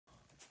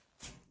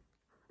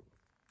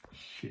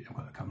Shit, I've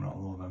got the camera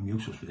all over. I'm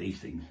useless for these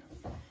things.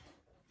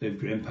 Viv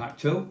Graham Part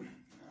 2.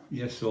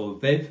 Yes, so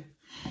Viv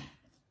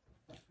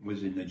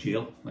was in the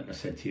jail, like I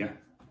said to you,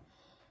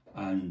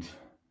 and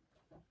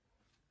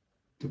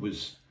there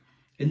was,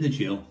 in the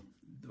jail,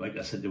 like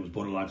I said, there was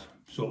Butter lads,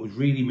 so it was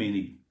really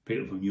mainly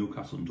people from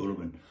Newcastle and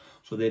Durham,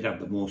 so they'd have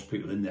the most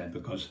people in there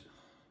because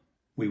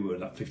we were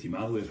that 50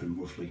 mile away from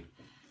them roughly.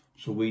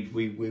 So we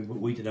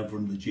did have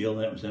run the jail,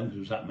 and it was them, because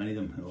there was that many of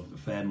them, you know, the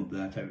firm up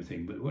there type of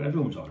thing, but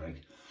everyone was alright.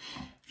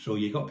 So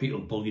you got people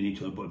bullying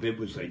each other, but Viv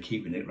was like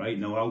keeping it right.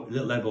 Now,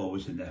 little Evo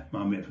was in there,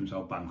 my mate from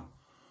South Bank,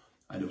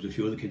 and there was a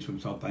few other kids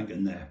from South Bank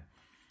in there.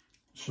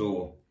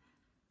 So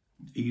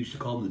he used to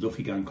call them the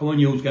Duffy Gang. Come on,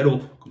 yous, get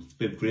up, because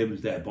Viv Graham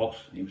was their boss.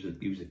 He was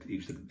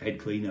the head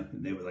cleaner,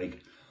 and they were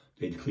like,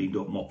 they'd cleaned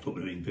up, mopped up,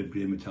 and everything. Viv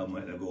Graham would tell them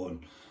where to go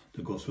and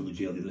to go through the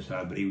jail the other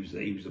side. But he was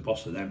the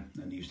boss of them,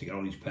 and he used to get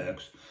all these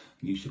perks.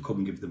 And he used to come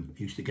and give them.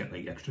 He used to get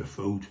like extra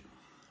food,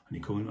 and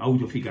he'd come and, oh,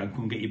 Duffy Gang,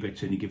 come and get your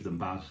bits, and he'd give them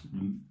bars,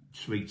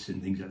 sweets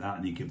and things like that,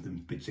 and he'd give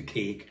them bits of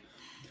cake,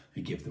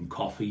 he'd give them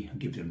coffee, and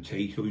give them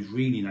tea. So he was a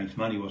really nice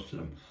man, he was to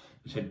them.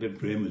 He said Viv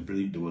Graham was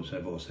brilliant to us.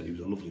 Everyone said he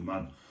was a lovely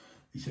man.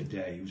 He said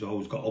he was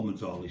always got on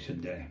with all. He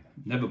said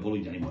never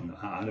bullied anyone.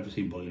 I never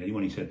seen bullying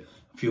anyone. He said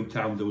a few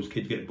times there was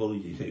kids get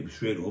bullied. He said he was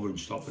straight over and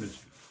stopping it.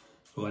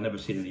 So I never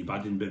seen any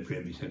bad in Viv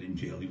Graham. He said in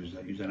jail he was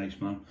a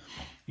nice man.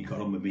 He got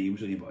on with me. He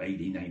was only about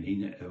 18,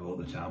 19 all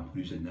the time when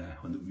he was in there.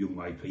 When the young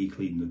YP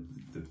cleaned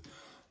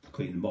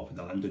cleaned them up in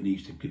the land, and he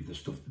used to give the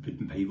stuff to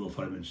different people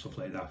for him and stuff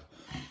like that.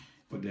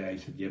 But he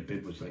said yeah,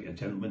 Viv was like a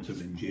gentleman to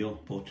him in jail,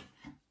 but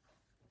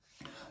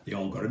they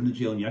all got in the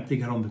jail, and you had to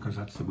get on because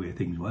that's the way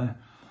things were.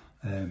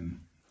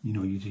 You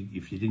know,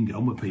 if you didn't get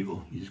on with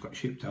people, you just got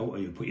shipped out, or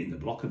you put you in the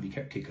block if you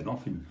kept kicking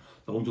off, and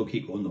the ones who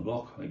keep going the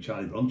block, like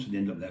Charlie Bronson, they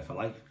end up there for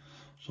life.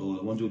 So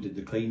the ones who did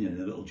the cleaning and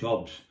the little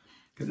jobs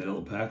get the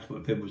little perks,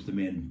 but Viv was the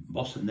main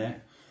boss in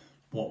there.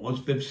 But was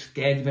Viv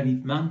scared of any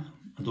man?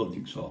 I don't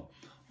think so.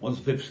 Was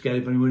Viv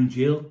scared of anyone in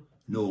jail?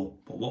 No.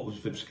 But what was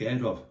Viv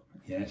scared of?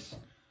 Yes.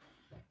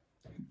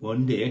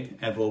 One day,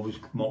 Evo was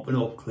mopping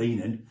up,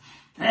 cleaning,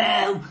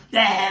 help,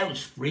 help,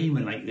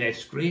 screaming like this,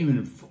 screaming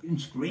and fucking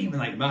screaming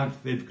like mad.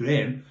 Viv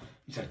Graham,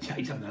 he's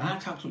having an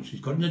heart attack, so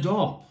she's got in the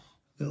door.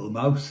 Little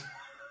mouse.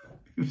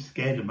 He was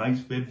scared of mice,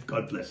 Viv,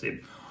 God bless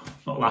him.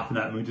 Not laughing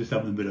at him, just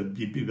having a bit of,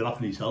 he'd be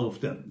laughing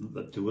himself to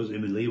us,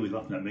 him and Leo was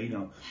laughing at me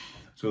now.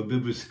 So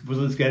Viv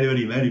wasn't scared of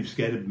any men, he was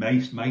scared of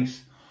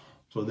mice.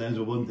 So there's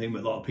the one thing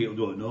that a lot of people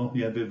don't know.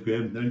 Yeah, Viv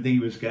Graham, the only thing he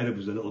was scared of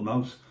was a little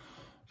mouse.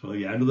 So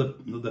yeah, another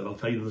I'll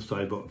tell you another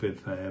story about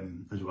Viv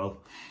as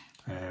well.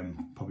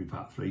 Probably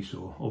part 3.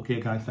 So okay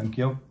guys, thank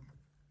you.